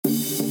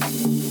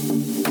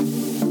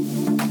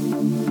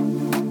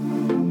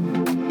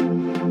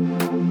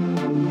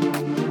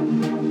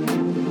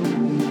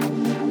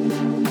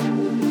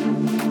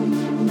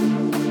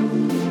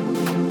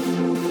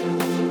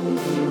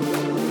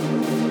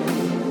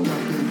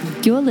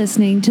You're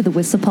listening to the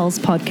Whistler Pulse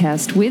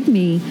podcast with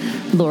me,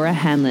 Laura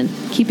Hanlon,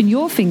 keeping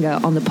your finger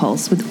on the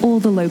pulse with all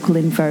the local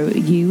info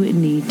you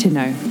need to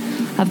know.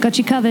 I've got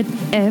you covered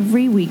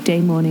every weekday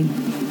morning.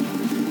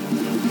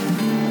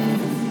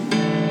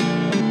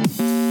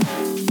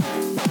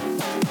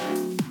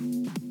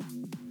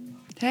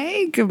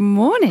 Hey, good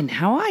morning.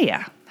 How are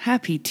ya?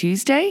 Happy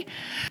Tuesday.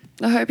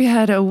 I hope you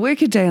had a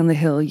wicked day on the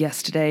hill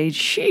yesterday.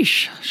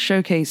 Sheesh,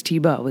 Showcase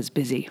T-Bar was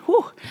busy.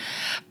 Whew.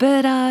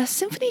 But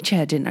Symphony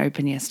Chair didn't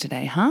open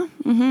yesterday, huh?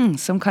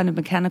 Some kind of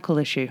mechanical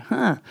issue,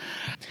 huh?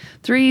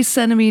 3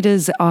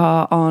 centimeters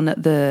are on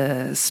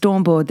the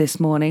storm board this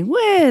morning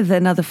with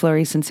another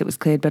flurry since it was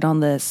cleared, but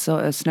on the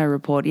snow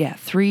report,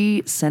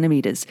 3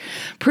 centimeters.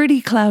 Pretty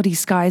cloudy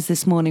skies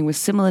this morning with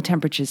similar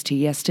temperatures to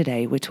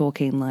yesterday. We're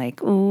talking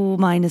like,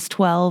 minus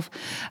 12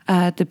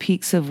 at the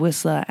peaks of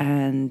Whistler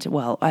and,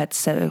 at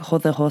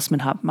the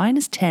Horseman Hub,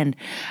 minus 10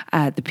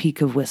 at the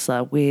peak of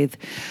Whistler with,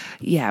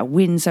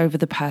 winds over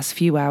the past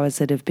few hours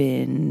that have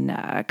been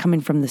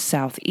coming from the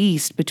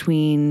southeast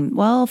between,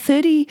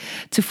 30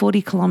 to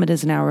 40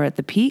 kilometers an hour at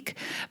the peak,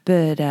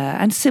 but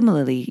and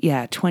similarly,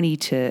 20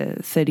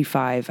 to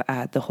 35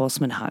 at the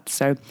Horseman Hut.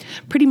 So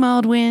pretty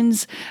mild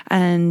winds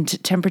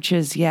and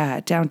temperatures,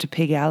 down to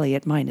Pig Alley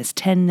at minus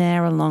 10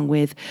 there, along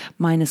with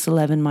minus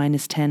 11,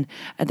 minus 10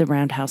 at the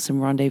Roundhouse and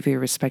Rendezvous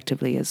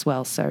respectively as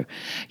well. So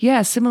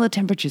similar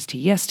temperatures to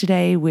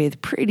yesterday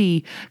with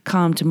pretty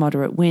calm to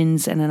moderate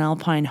winds and an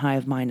alpine high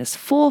of minus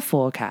 4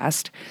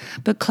 forecast,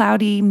 but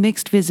cloudy,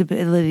 mixed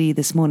visibility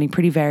this morning,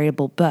 pretty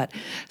variable, but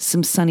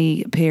some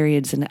sunny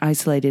periods and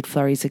isolated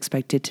flurries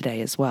expected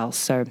today as well.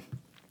 So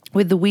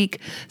with the week,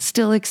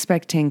 still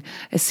expecting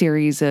a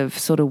series of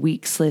sort of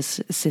weak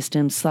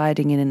systems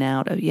sliding in and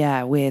out,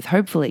 with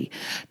hopefully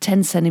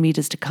 10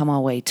 centimeters to come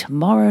our way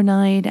tomorrow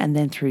night and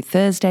then through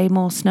Thursday,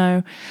 more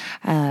snow.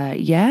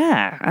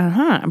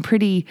 And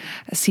pretty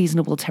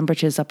seasonable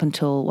temperatures up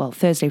until,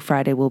 Thursday,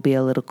 Friday will be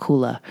a little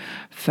cooler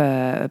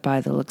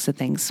by the looks of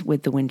things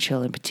with the wind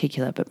chill in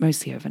particular, but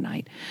mostly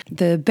overnight.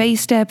 The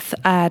base depth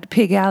at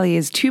Pig Alley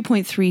is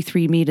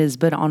 2.33 meters,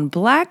 but on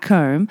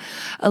Blackcomb,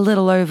 a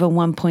little over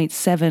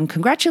 1.7.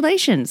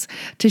 Congratulations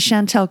to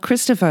Chantel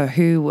Christopher,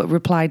 who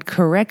replied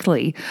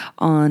correctly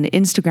on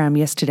Instagram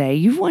yesterday.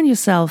 You've won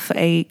yourself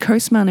a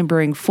Coast Mountain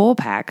Brewing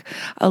 4-pack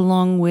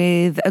along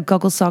with a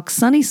Goggle Sock,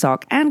 Sunny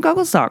Sock, and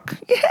Goggle Sock.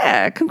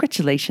 Yeah,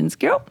 congratulations,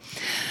 girl.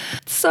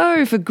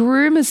 So for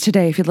groomers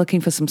today, if you're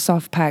looking for some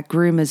soft pack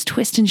groomers,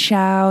 Twist and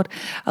Shout,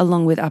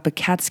 along with Upper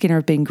Catskinner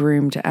have been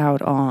groomed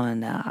out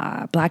on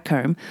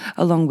Blackcomb,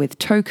 along with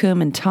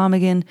Tokum and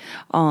Ptarmigan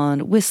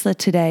on Whistler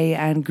today,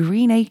 and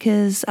Green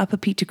Acres, Upper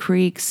Peter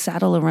Creek,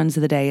 Saddle runs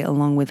of the day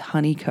along with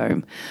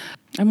Honeycomb.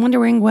 I'm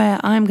wondering where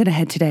I'm going to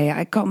head today.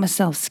 I got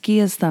myself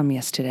skier's thumb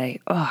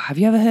yesterday. Oh, have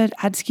you ever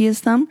had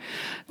skier's thumb?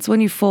 It's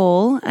when you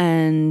fall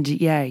and,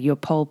 your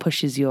pole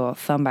pushes your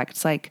thumb back.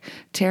 It's like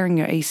tearing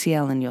your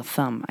ACL in your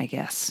thumb, I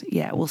guess.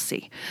 Yeah, we'll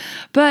see.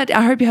 But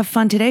I hope you have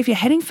fun today. If you're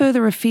heading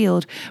further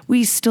afield,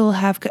 we still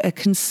have a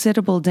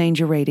considerable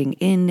danger rating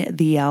in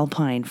the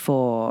Alpine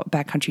for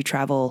backcountry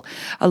travel,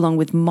 along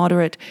with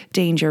moderate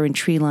danger in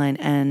treeline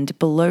and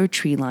below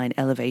treeline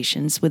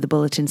elevations, with the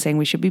bulletin saying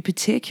we should be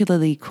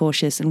particularly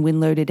cautious and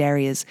wind-loaded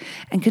areas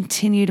and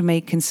continue to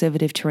make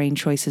conservative terrain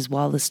choices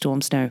while the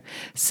storm snow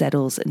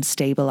settles and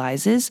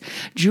stabilizes.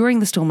 During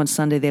the storm on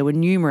Sunday, there were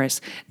numerous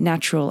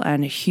natural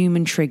and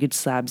human-triggered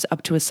slabs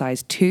up to a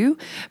size 2,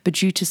 but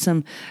due to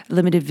some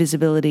limited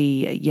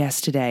visibility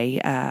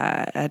yesterday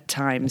at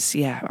times,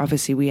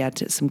 obviously we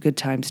had some good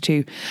times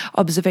too,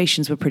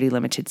 observations were pretty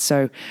limited.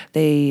 So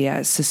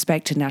they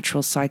suspect a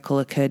natural cycle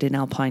occurred in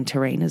alpine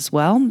terrain as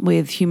well,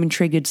 with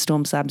human-triggered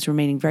storm slabs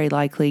remaining very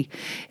likely,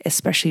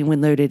 especially in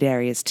wind-loaded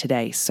areas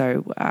today.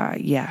 So,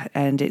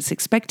 and it's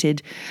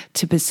expected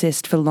to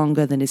persist for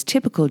longer than is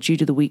typical due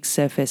to the weak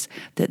surface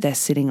that they're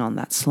sitting on,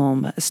 that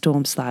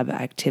storm slab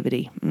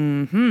activity.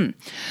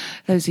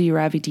 Those are your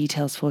Ravi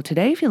details for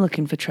today if you're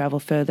looking for travel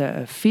further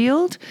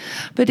afield.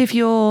 But if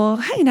you're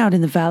hanging out in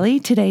the valley,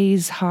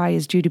 today's high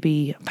is due to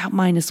be about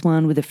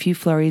 -1 with a few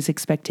flurries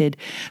expected.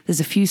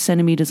 There's a few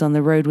centimeters on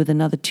the road with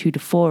another 2 to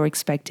 4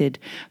 expected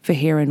for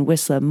here in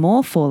Whistler.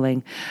 More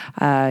falling,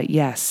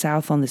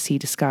 south on the sea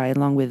to sky,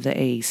 along with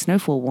a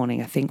snowfall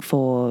warning, I think,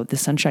 for the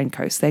Sunshine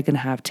Coast. They're going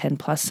to have 10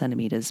 plus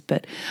centimeters,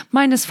 but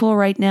 -4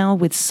 right now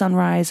with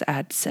sunrise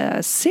at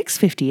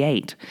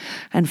 6:58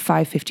 and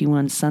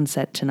 5:51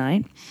 sunset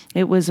tonight.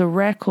 It was a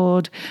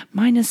record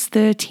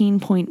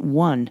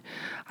 -13.1.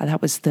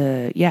 That was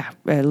the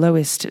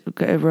lowest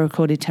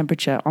recorded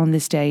temperature on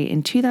this day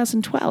in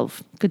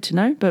 2012. Good to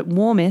know. But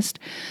warmest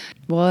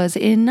was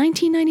in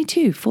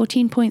 1992,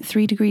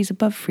 14.3 degrees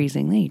above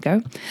freezing. There you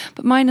go.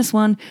 But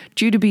 -1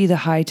 due to be the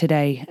high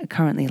today.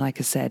 Currently, like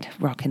I said,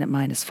 rocking at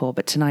 -4.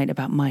 But tonight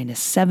about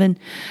 -7.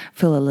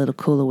 Feel a little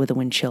cooler with a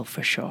wind chill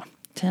for sure.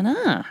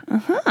 Ta-da.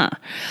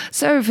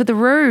 So for the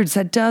roads,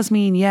 that does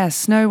mean, yes,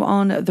 snow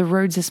on the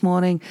roads this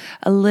morning,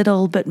 a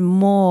little bit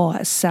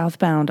more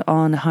southbound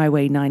on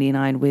Highway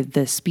 99 with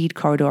the speed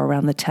corridor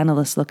around the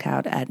Tantalus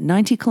Lookout at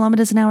 90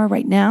 kilometers an hour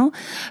right now,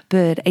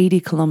 but 80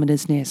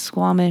 kilometers near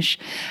Squamish.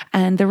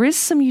 And there is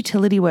some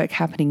utility work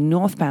happening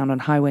northbound on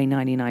Highway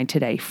 99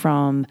 today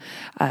from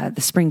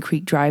the Spring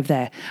Creek Drive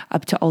there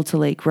up to Alta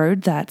Lake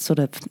Road, that sort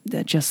of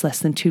just less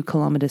than 2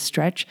 kilometer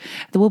stretch.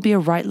 There will be a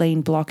right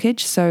lane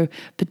blockage, so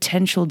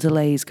potential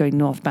delays going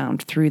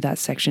northbound through that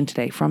section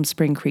today from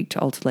Spring Creek to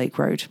Alta Lake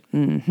Road.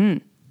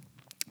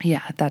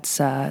 Yeah, that's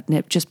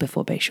just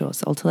before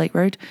Bayshores. Alta Lake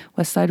Road,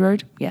 West Side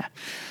Road. Yeah.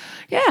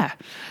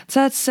 So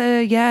that's,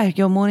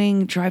 your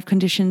morning drive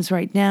conditions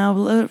right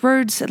now.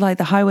 Roads, like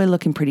the highway,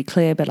 looking pretty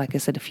clear, but like I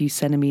said, a few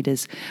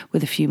centimeters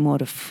with a few more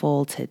to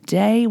fall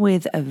today,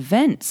 with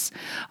events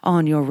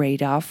on your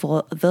radar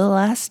for the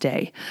last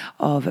day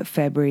of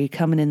February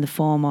coming in the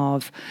form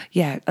of,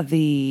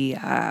 the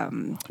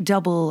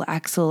double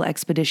axle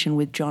expedition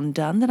with John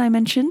Dunn that I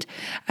mentioned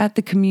at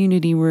the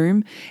community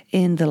room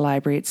in the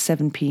library at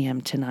 7 p.m.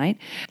 tonight.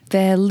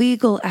 Their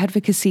legal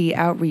advocacy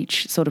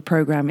outreach sort of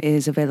program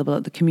is available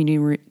at the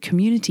community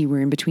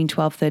room between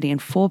 12:30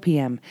 and 4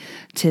 p.m.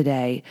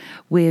 today,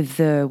 with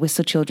the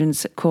Whistler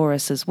Children's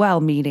Chorus as well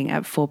meeting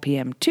at 4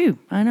 p.m. too.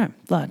 I know,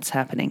 lots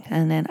happening.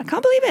 And then I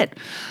can't believe it,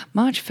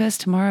 March 1st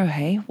tomorrow,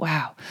 hey?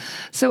 Wow.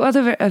 So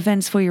other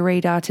events for your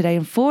radar today,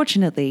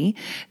 unfortunately,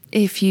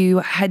 if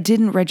you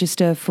didn't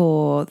register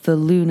for the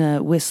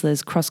Lunar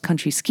Whistlers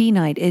cross-country ski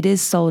night, it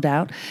is sold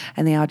out,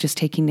 and they are just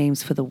taking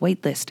names for the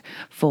wait list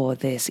for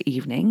this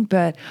evening.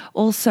 But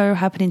also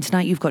happening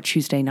tonight, you've got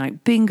Tuesday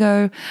night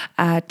bingo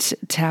at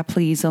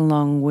Tapley's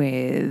along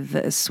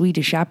with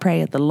Swedish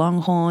Après at the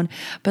Longhorn.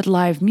 But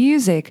live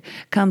music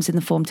comes in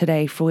the form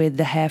today with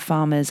the Hair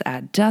Farmers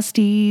at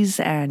Dusty's,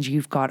 and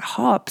you've got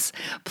Hops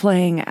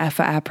playing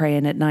for Après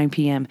and at 9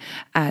 p.m.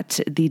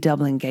 at the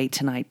Dublin Gate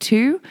tonight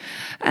too.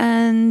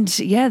 And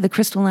the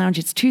Crystal Lounge,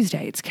 it's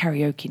Tuesday, it's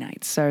karaoke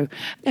night. So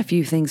a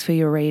few things for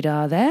your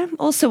radar there.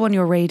 Also on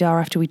your radar,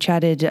 after we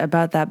chatted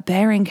about that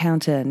bear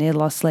encounter near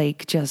Lost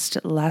Lake just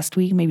last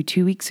week, maybe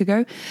 2 weeks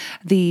ago,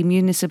 the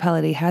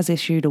municipality has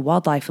issued a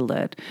wildlife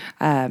alert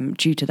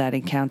due to that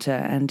encounter,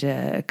 and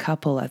a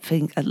couple, I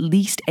think at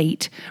least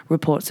 8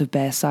 reports of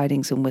bear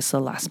sightings in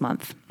Whistler last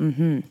month.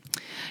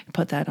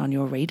 Put that on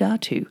your radar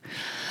too.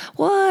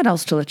 What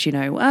else to let you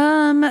know?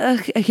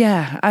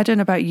 I don't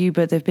know about you,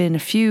 but there've been a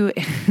few,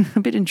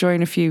 I've been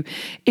enjoying a few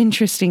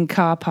interesting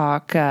car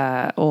park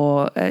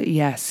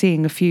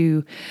seeing a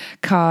few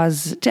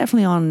cars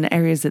definitely on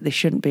areas that they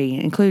shouldn't be,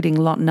 including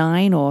Lot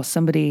 9, or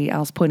somebody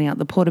else pointing out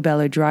the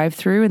Portobello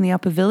drive-through in the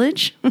Upper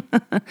Village.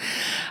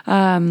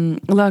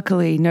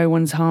 Luckily, no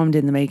one's harmed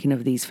in the making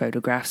of these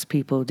photographs.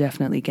 People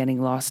definitely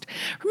getting lost.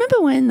 Remember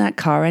when that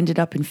car ended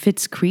up in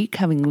Fitz Creek,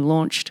 having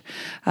launched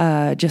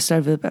just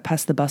over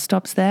past the bus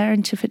stops there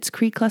into Fitz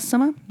Creek last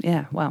summer?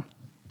 Yeah, wow.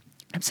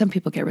 Some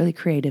people get really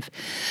creative.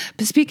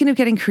 But speaking of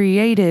getting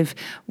creative,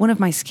 one of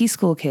my ski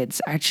school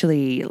kids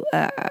actually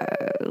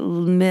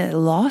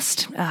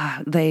lost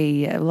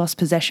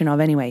possession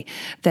of,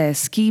 their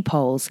ski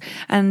poles.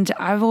 And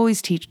I've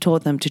always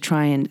taught them to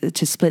try and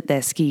to split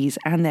their skis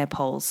and their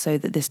poles so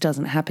that this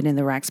doesn't happen in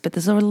the racks. But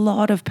there's a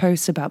lot of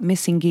posts about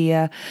missing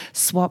gear,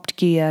 swapped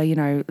gear,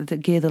 the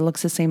gear that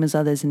looks the same as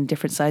others in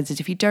different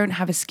sizes. If you don't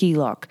have a ski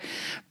lock,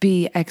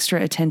 be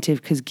extra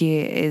attentive,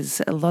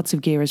 because lots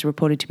of gear is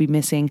reported to be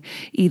missing,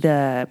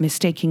 either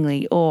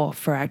mistakenly or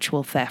for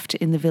actual theft.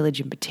 In the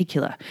village in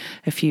particular,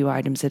 a few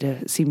items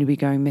that seem to be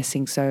going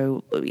missing.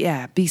 So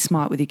be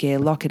smart with your gear,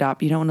 lock it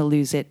up. You don't want to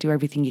lose it. Do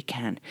everything you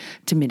can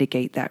to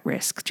mitigate that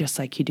risk, just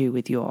like you do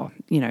with your,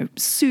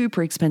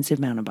 super expensive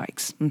mountain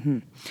bikes.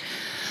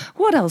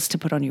 What else to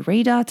put on your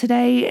radar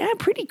today?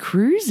 Pretty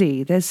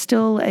cruisy. There's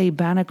still a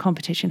banner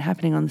competition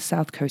happening on the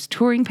South Coast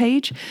touring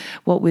page,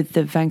 what with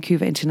the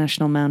Vancouver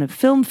International Mountain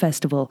Film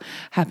Festival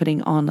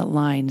happening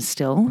online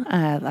still.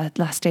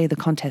 Last day of the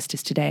contest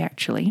is today,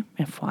 actually,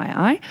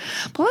 FYI.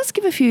 But let's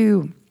give a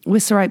few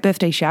Whistlerite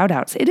birthday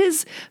shout-outs. It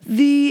is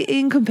the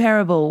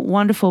incomparable,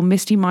 wonderful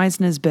Misty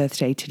Meisner's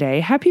birthday today.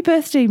 Happy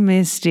birthday,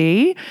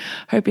 Misty.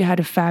 Hope you had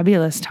a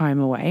fabulous time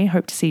away.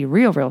 Hope to see you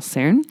real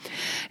soon.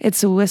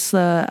 It's a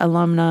Whistler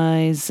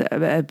alumni's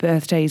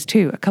birthdays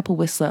too. A couple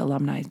Whistler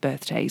alumni's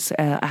birthdays.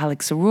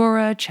 Alex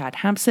Aurora, Chad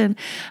Hampson,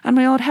 and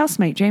my old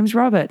housemate, James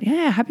Robert.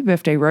 Yeah, happy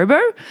birthday, Robo.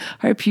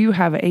 Hope you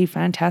have a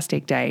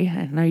fantastic day.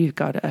 I know you've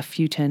got a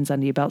few turns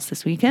under your belts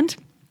this weekend.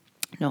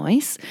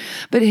 Nice.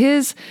 But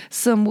here's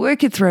some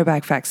wicked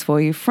throwback facts for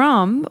you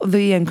from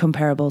the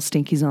incomparable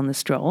Stinkies on the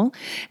Stroll.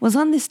 It was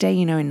on this day,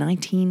 in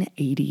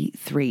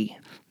 1983,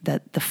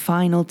 that the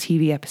final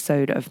TV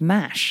episode of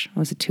MASH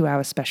was a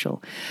 2-hour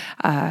special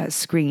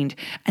screened.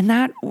 And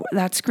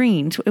that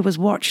screened, it was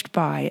watched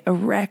by a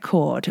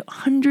record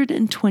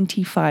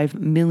 125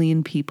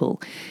 million people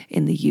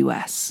in the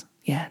US.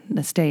 Yeah,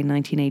 this day in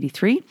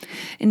 1983.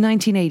 In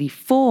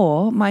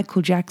 1984,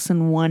 Michael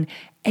Jackson won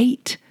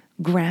 8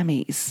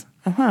 Grammys.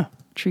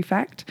 true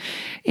fact.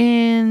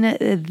 In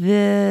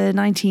the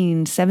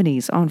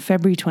 1970s, on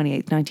February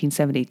 28th,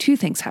 1970, two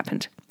things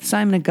happened.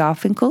 Simon and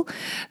Garfunkel,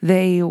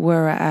 they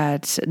were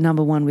at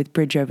number one with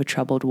Bridge Over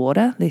Troubled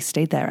Water. They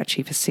stayed there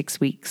actually for 6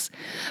 weeks.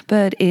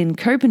 But in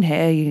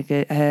Copenhagen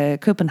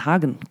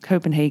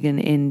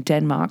in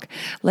Denmark,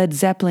 Led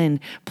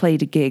Zeppelin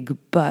played a gig,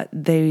 but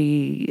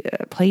they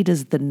played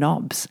as the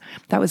Knobs.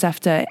 That was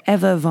after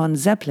Eva von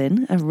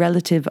Zeppelin, a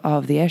relative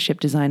of the airship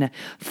designer,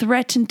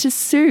 threatened to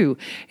sue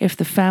if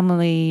the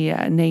family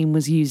name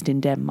was used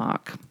in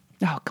Denmark.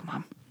 Oh, come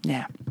on.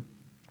 Yeah.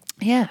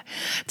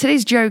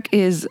 Today's joke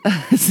is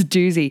it's a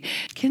doozy.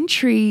 Can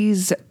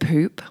trees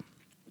poop?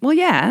 Well,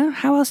 yeah.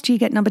 How else do you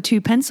get number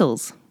 2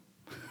 pencils?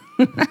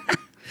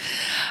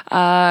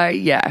 I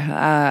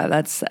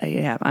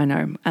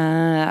know.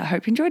 I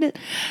hope you enjoyed it.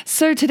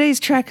 So today's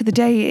track of the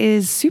day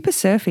is super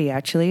surfy,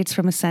 actually. It's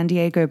from a San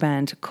Diego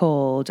band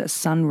called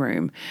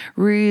Sunroom.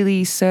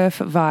 Really surf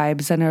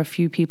vibes. I know a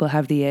few people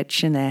have the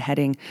itch and they're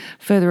heading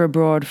further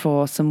abroad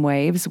for some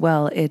waves.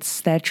 Well, it's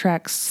their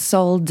track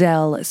Sol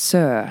del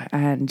Sur.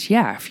 And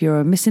yeah, if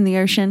you're missing the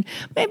ocean,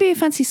 maybe you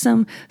fancy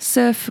some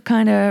surf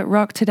kind of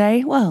rock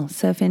today. Well,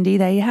 Surf Indie,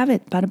 there you have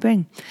it. Bada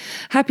bing.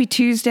 Happy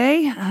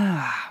Tuesday.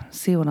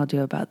 See what I'll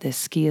do about this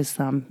skier's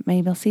thumb.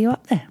 Maybe I'll see you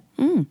up there.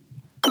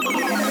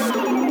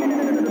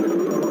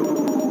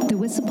 The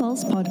Whistle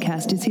Pulse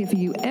podcast is here for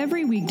you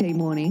every weekday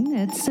morning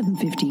at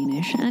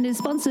 7:15ish and is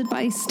sponsored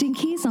by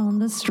Stinkies on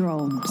the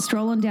Stroll.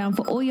 Stroll on down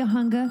for all your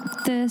hunger,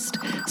 thirst,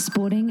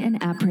 sporting and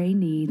après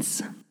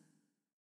needs.